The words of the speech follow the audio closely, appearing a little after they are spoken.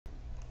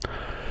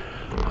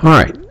All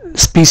right,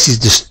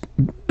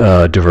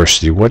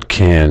 diversity. What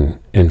can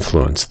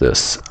influence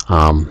this?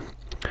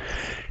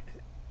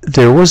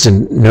 There was a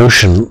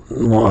notion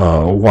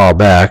a while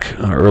back,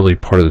 early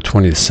part of the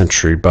 20th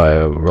century, by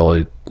a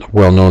really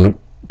well-known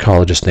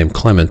ecologist named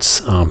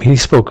Clements. He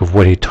spoke of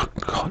what he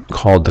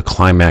called the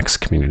climax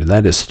community.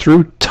 That is,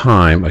 through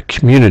time, a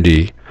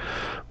community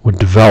would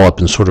develop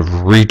and sort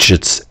of reach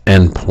its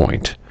end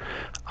point.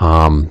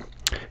 And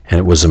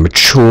it was a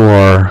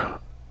mature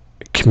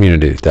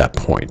community at that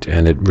point,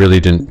 and it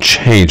really didn't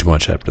change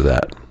much after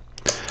that.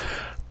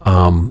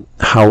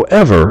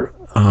 However,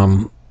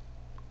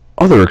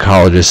 other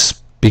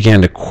ecologists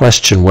began to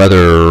question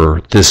whether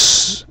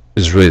this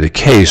is really the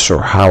case,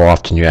 or how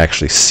often you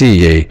actually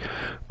see a,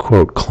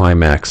 quote,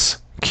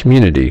 climax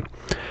community.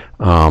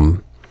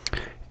 And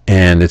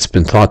it's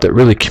been thought that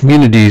really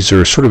communities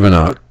are sort of in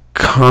a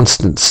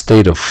constant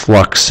state of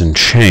flux and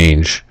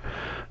change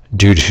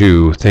due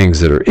to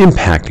things that are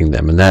impacting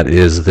them, and that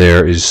is,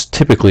 there is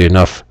typically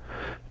enough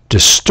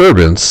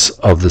disturbance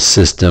of the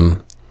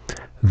system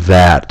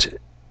that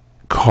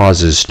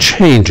causes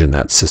change in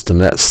that system.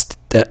 That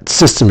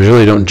systems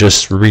really don't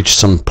just reach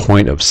some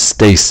point of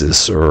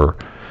stasis or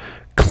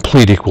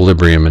complete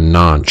equilibrium and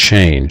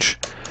non-change.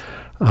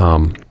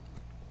 And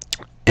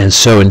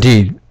so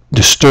indeed,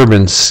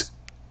 disturbance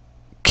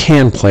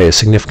can play a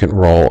significant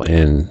role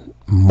in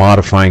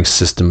modifying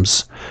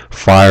systems.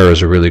 Fire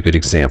is a really good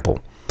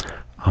example.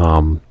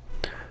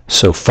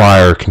 So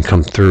fire can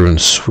come through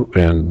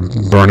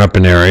and burn up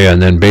an area,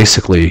 and then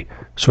basically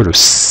sort of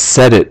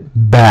set it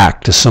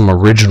back to some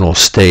original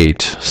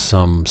state,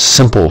 some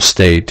simple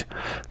state,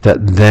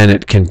 that then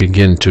it can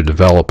begin to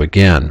develop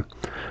again.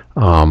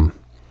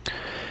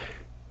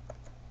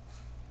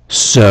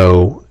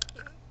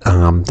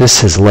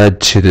 This has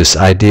led to this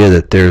idea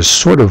that there's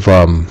sort of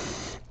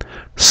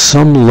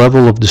some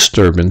level of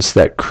disturbance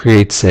that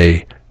creates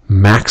a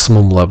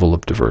maximum level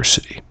of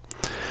diversity.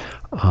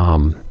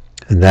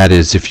 And that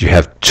is, if you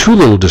have too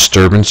little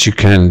disturbance, you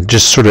can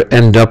just sort of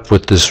end up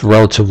with this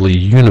relatively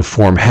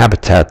uniform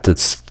habitat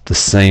that's the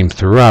same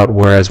throughout,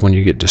 whereas when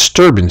you get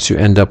disturbance, you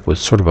end up with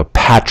sort of a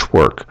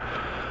patchwork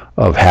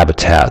of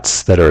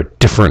habitats that are at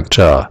different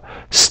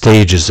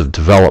stages of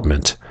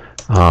development.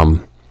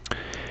 And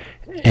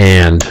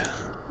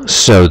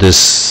so this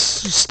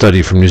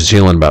study from New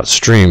Zealand about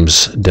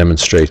streams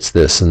demonstrates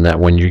this, and that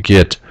when you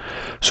get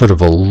sort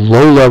of a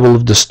low level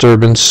of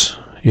disturbance,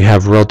 you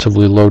have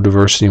relatively low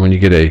diversity. When you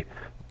get a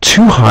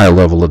too high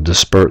level of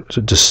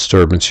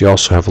disturbance, you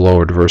also have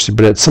lower diversity.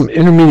 But at some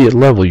intermediate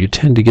level, you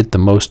tend to get the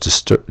most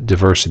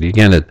diversity.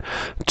 Again, at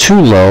too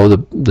low,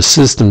 the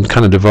system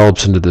kind of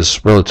develops into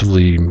this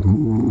relatively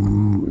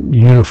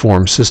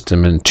uniform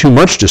system, and too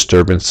much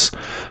disturbance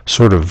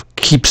sort of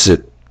keeps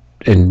it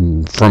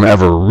from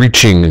ever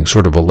reaching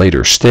sort of a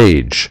later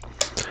stage.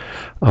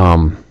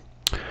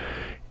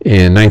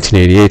 In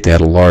 1988, they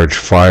had a large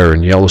fire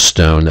in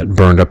Yellowstone that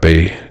burned up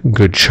a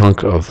good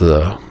chunk of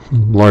the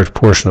large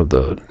portion of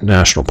the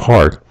national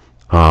park.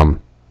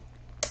 And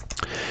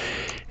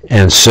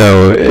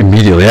so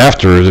immediately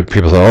after,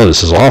 people thought, oh,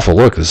 this is awful.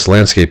 Look, this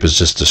landscape is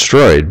just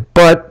destroyed.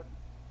 But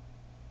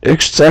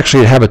it's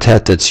actually a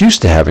habitat that's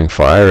used to having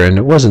fire, and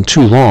it wasn't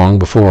too long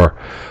before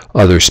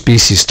other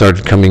species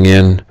started coming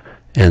in,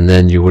 and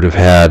then you would have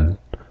had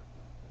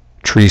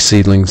tree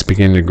seedlings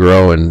begin to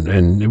grow,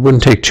 and it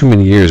wouldn't take too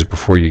many years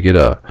before you get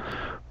a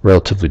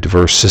relatively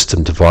diverse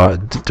system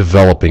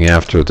developing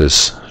after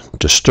this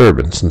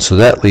disturbance. And so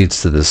that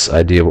leads to this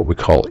idea of what we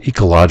call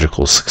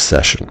ecological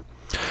succession.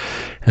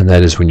 And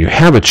that is, when you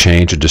have a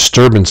change, a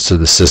disturbance to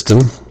the system,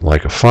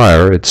 like a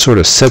fire, it sort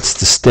of sets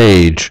the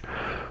stage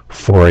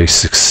for a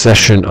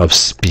succession of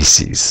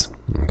species.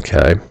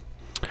 Okay?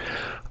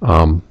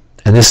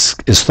 And this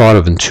is thought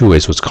of in two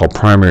ways, what's called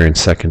primary and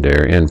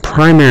secondary. And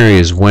primary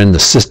is when the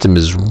system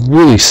is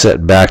really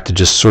set back to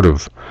just sort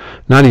of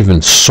not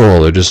even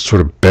soil, or just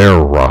sort of bare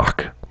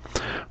rock.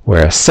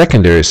 Whereas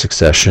secondary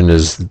succession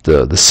is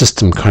the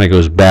system kind of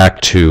goes back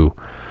to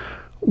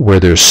where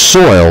there's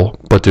soil,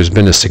 but there's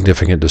been a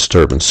significant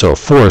disturbance. So a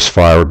forest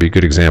fire would be a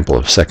good example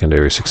of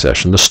secondary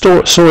succession. The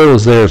soil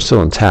is there,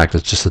 still intact,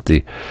 it's just that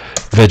the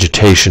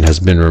vegetation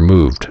has been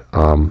removed.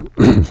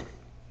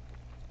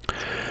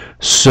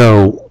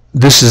 So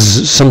this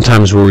is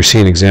sometimes where we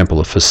see an example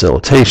of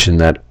facilitation,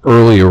 that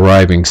early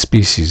arriving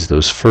species,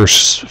 those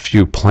first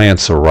few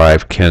plants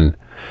arrive, can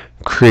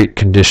create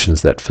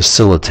conditions that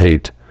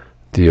facilitate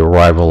the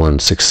arrival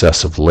and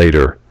success of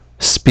later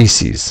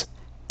species.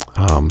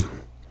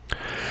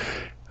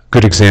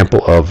 Good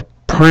example of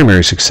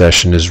primary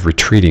succession is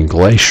retreating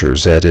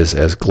glaciers. That is,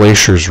 as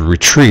glaciers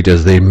retreat,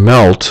 as they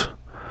melt,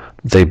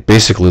 they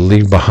basically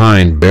leave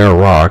behind bare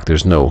rock.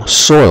 There's no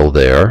soil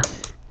there.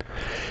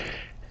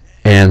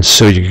 And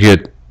so you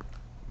get,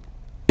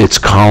 it's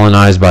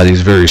colonized by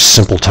these very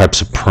simple types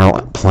of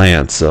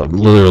plants,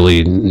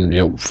 literally,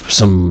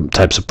 some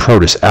types of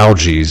protist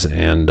algae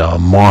and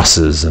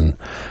mosses and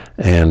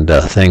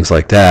things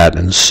like that.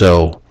 And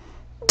so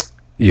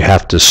you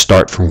have to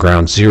start from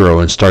ground zero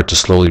and start to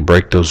slowly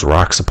break those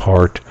rocks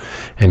apart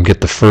and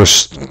get the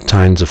first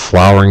kinds of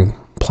flowering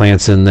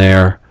plants in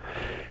there,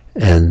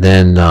 and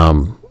then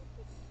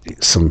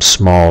some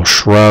small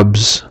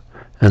shrubs,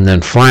 and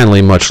then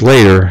finally, much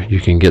later, you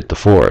can get the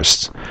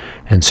forests.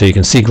 And so you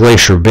can see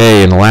Glacier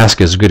Bay in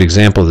Alaska is a good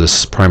example of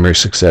this primary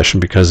succession,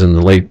 because in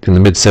the mid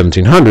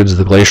 1700s,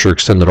 the glacier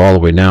extended all the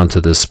way down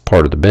to this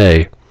part of the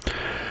bay.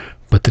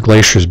 But the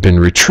glacier has been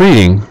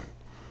retreating,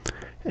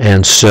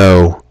 and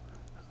so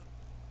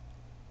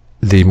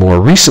the more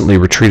recently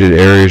retreated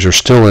areas are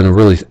still in a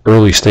really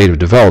early state of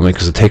development,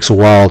 because it takes a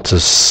while to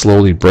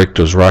slowly break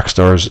those rock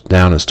stars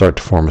down and start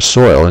to form a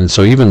soil. And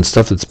so even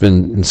stuff that's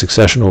been in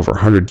succession over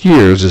 100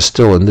 years is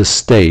still in this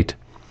state.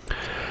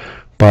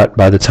 But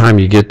by the time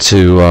you get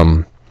to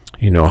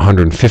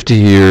 150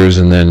 years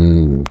and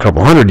then a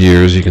couple hundred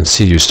years, you can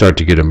see you start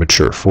to get a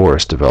mature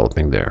forest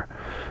developing there.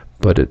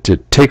 But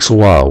it takes a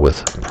while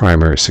with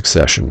primary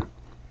succession.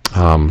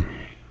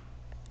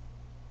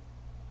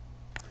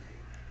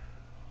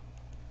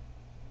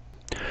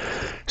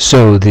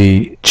 So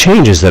the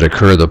changes that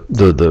occur,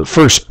 the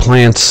first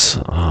plants,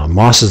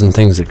 mosses and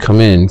things that come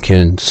in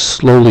can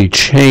slowly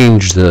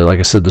change like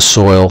I said, the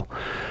soil,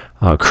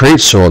 create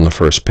soil in the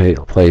first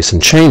place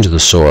and change the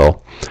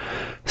soil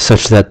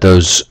such that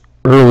those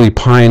early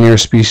pioneer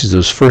species,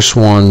 those first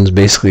ones,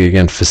 basically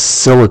again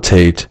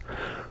facilitate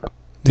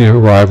the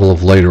arrival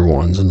of later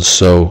ones. And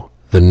so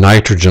the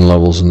nitrogen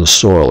levels in the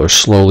soil are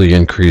slowly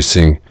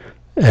increasing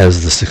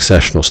as the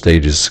successional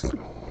stages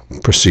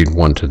proceed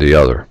one to the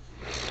other.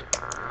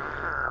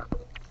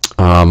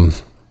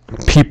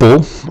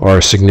 People are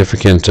a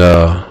significant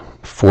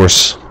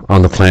force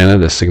on the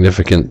planet, a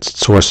significant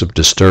source of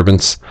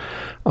disturbance,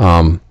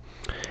 and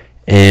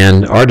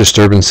our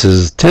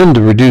disturbances tend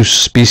to reduce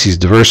species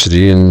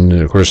diversity. And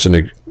of course,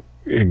 an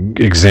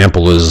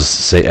example is,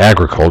 say,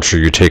 agriculture.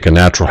 You take a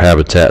natural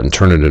habitat and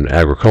turn it into an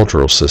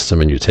agricultural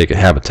system, and you take a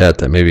habitat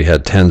that maybe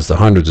had tens to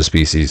hundreds of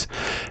species,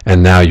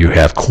 and now you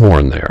have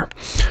corn there.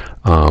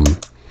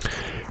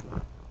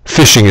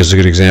 Fishing is a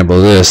good example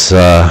of this.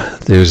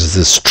 There's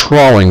this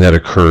trawling that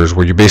occurs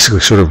where you basically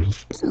sort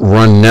of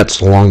run nets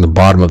along the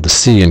bottom of the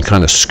sea and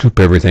kind of scoop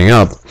everything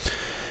up.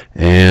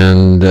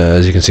 And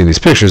as you can see in these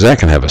pictures, that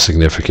can have a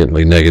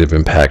significantly negative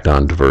impact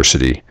on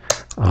diversity.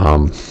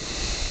 Now,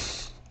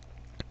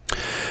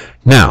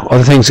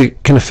 other things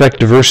that can affect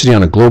diversity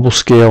on a global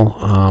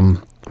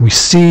scale, we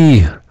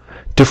see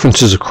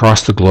differences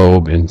across the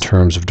globe in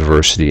terms of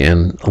diversity,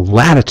 and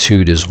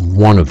latitude is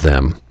one of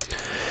them,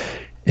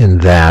 in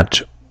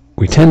that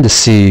we tend to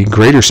see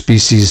greater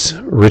species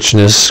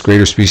richness,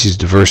 greater species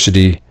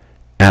diversity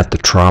at the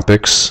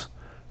tropics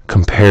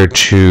compared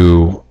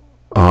to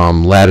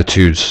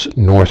latitudes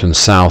north and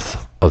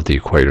south of the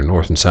equator,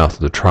 north and south of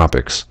the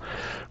tropics.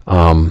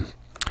 And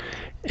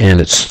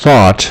it's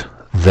thought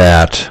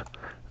that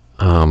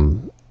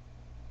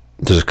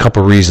there's a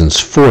couple reasons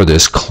for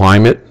this.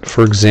 Climate,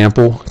 for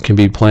example, can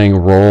be playing a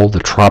role. The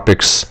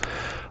tropics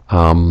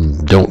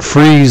don't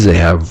freeze.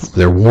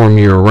 They're warm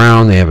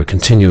year-round. They have a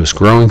continuous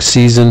growing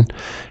season,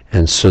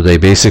 and so they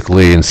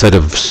basically, instead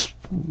of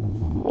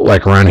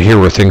like around here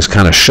where things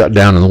kind of shut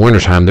down in the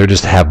wintertime, they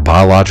just have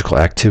biological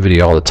activity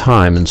all the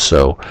time, and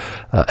so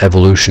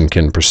evolution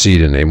can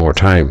proceed in a more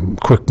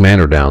quick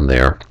manner down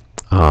there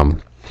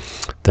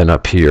than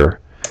up here.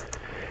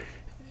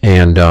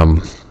 And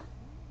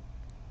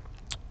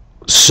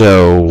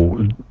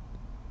so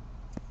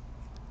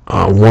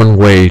one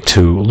way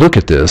to look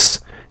at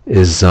this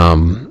is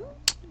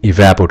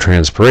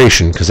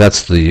evapotranspiration, because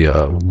that's the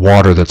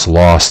water that's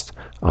lost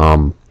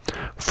from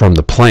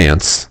the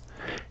plants.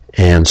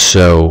 And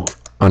so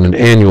on an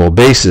annual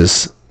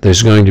basis,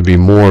 there's going to be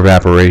more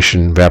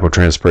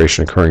evapotranspiration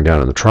occurring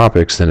down in the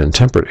tropics than in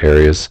temperate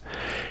areas.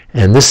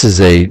 And this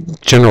is a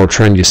general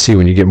trend you see.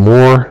 When you get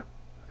more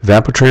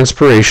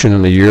evapotranspiration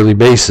on a yearly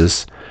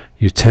basis,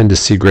 you tend to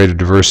see greater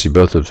diversity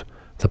both of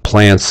the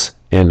plants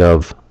and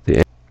of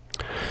the.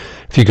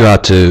 If you go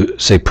out to,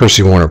 say,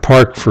 Percy Warner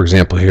Park, for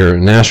example, here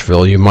in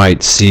Nashville, you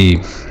might see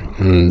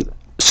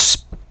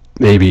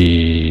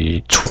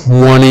maybe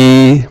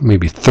 20,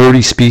 maybe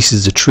 30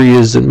 species of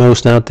trees at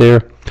most out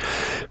there.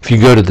 If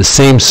you go to the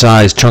same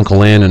size chunk of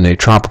land in a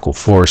tropical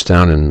forest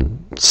down in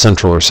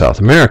Central or South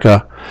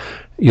America,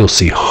 you'll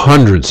see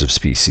hundreds of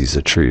species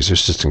of trees.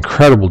 There's just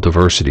incredible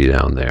diversity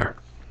down there.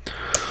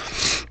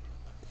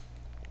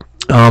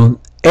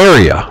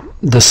 Area.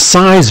 The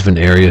size of an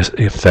area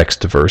affects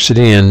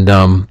diversity, and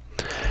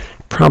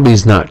probably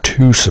is not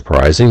too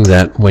surprising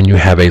that when you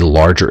have a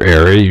larger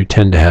area, you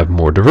tend to have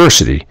more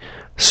diversity.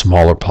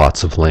 Smaller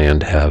plots of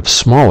land have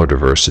smaller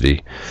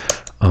diversity.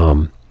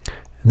 And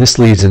this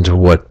leads into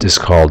what is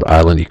called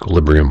island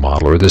equilibrium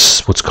model, or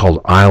this what's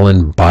called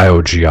island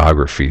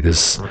biogeography.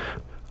 This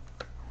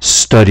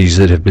studies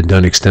that have been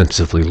done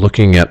extensively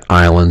looking at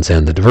islands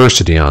and the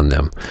diversity on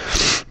them.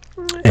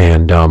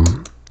 And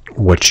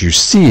what you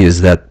see is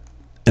that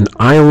an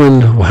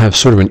island will have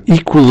sort of an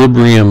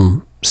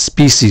equilibrium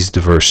species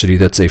diversity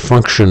that's a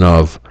function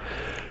of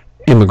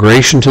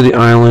immigration to the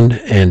island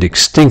and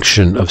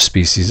extinction of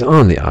species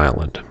on the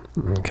island.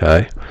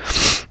 Okay?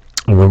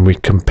 And when we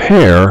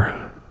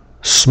compare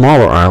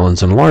smaller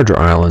islands and larger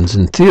islands,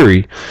 in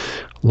theory,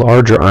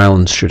 larger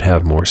islands should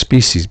have more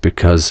species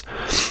because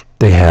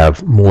they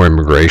have more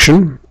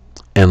immigration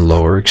and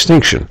lower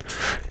extinction,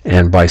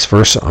 and vice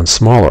versa on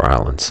smaller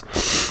islands.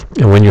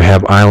 And when you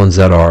have islands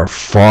that are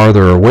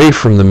farther away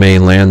from the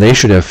mainland, they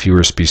should have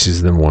fewer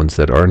species than ones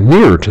that are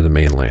nearer to the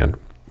mainland.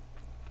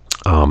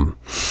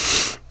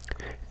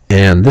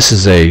 And this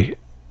is a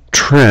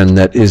trend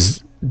that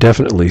is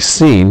definitely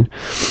seen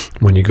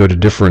when you go to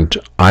different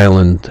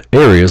island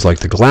areas like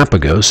the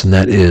Galapagos, and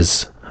that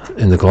is,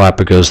 in the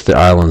Galapagos the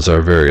islands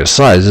are various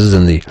sizes,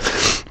 and the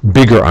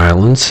bigger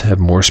islands have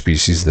more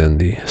species than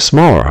the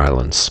smaller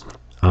islands.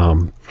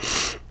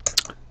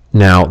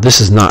 Now,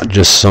 this is not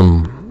just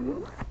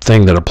some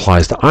thing that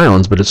applies to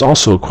islands, but it's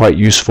also quite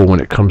useful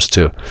when it comes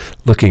to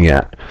looking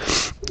at,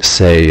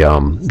 say,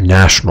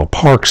 national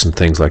parks and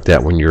things like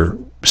that, when you're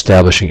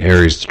establishing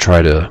areas to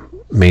try to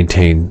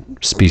maintain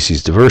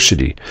species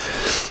diversity.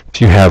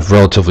 If you have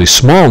relatively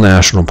small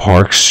national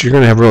parks, you're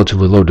going to have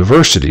relatively low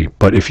diversity,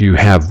 but if you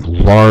have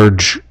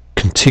large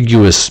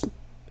contiguous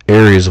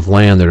areas of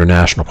land that are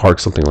national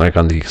parks, something like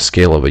on the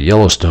scale of a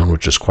Yellowstone,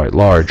 which is quite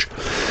large,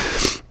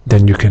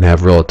 then you can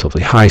have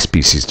relatively high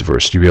species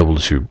diversity. You'll be able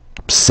to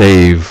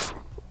save,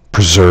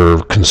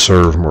 preserve,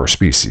 conserve more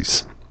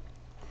species.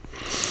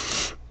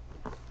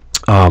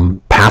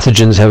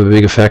 Pathogens have a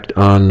big effect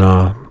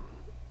on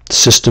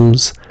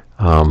systems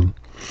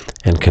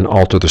and can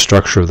alter the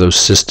structure of those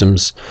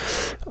systems.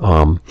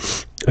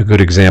 A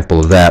good example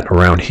of that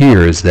around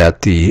here is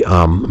that the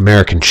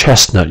American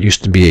chestnut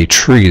used to be a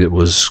tree that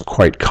was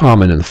quite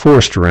common in the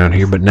forest around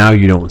here, but now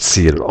you don't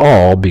see it at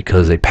all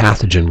because a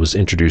pathogen was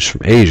introduced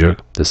from Asia,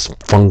 this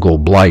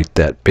fungal blight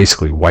that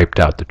basically wiped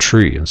out the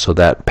tree, and so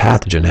that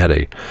pathogen had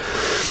a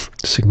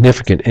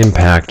significant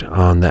impact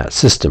on that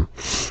system.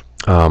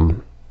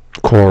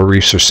 Coral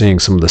reefs are seeing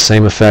some of the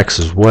same effects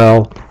as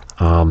well.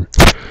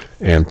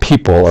 And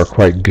people are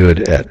quite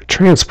good at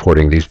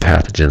transporting these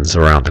pathogens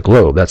around the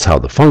globe. That's how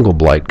the fungal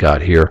blight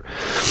got here.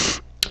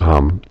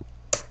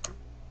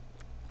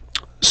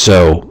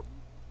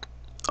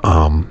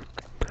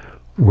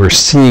 We're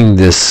seeing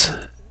this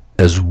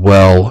as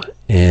well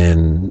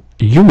in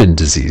human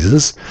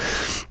diseases,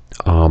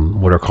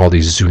 what are called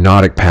these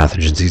zoonotic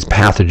pathogens. These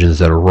pathogens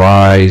that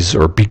arise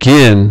or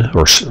begin,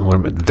 or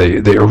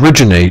they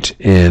originate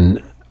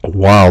in a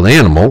wild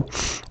animal,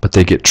 but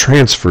they get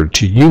transferred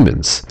to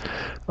humans.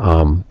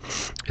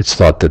 It's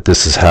thought that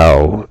this is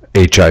how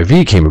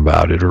HIV came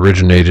about. It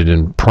originated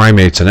in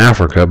primates in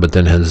Africa, but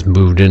then has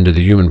moved into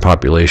the human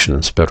population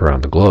and spread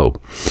around the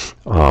globe.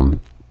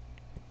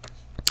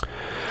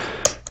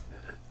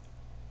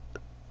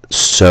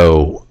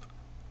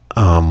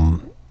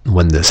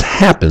 When this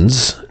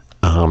happens,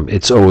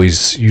 it's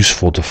always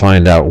useful to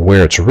find out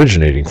where it's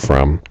originating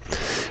from.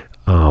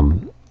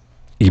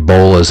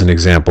 Ebola is an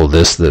example of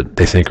this, that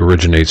they think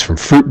originates from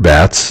fruit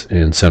bats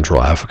in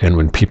Central Africa, and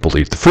when people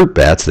eat the fruit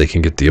bats, they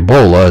can get the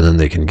Ebola, and then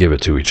they can give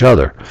it to each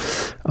other.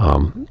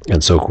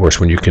 And so, of course,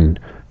 when you can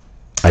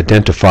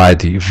identify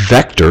the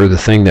vector, the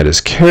thing that is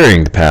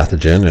carrying the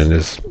pathogen and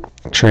is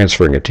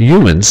transferring it to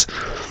humans,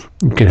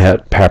 you can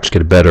perhaps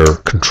get a better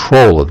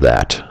control of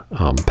that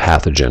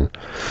pathogen.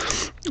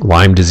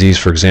 Lyme disease,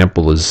 for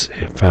example, is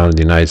found in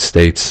the United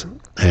States,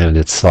 and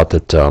it's thought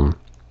that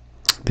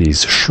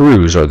these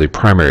shrews are the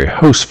primary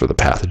hosts for the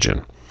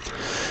pathogen.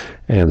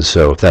 And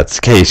so if that's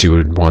the case, you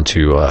would want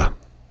to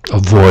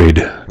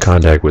avoid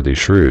contact with these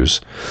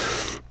shrews.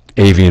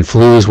 Avian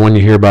flu is one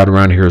you hear about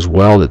around here as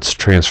well, that's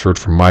transferred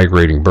from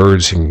migrating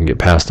birds and can get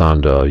passed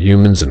on to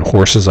humans and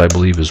horses, I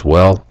believe, as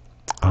well.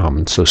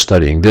 So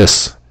studying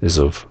this is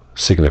of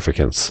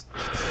significance.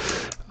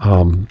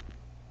 All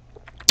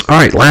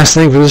right, last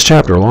thing for this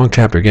chapter, a long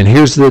chapter. Again,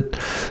 here's the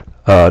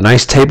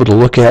nice table to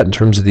look at in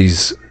terms of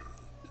these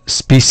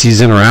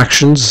species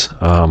interactions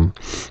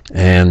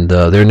and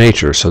their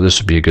nature. So this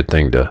would be a good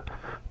thing to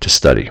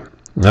study.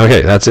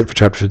 Okay, that's it for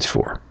chapter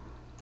 54.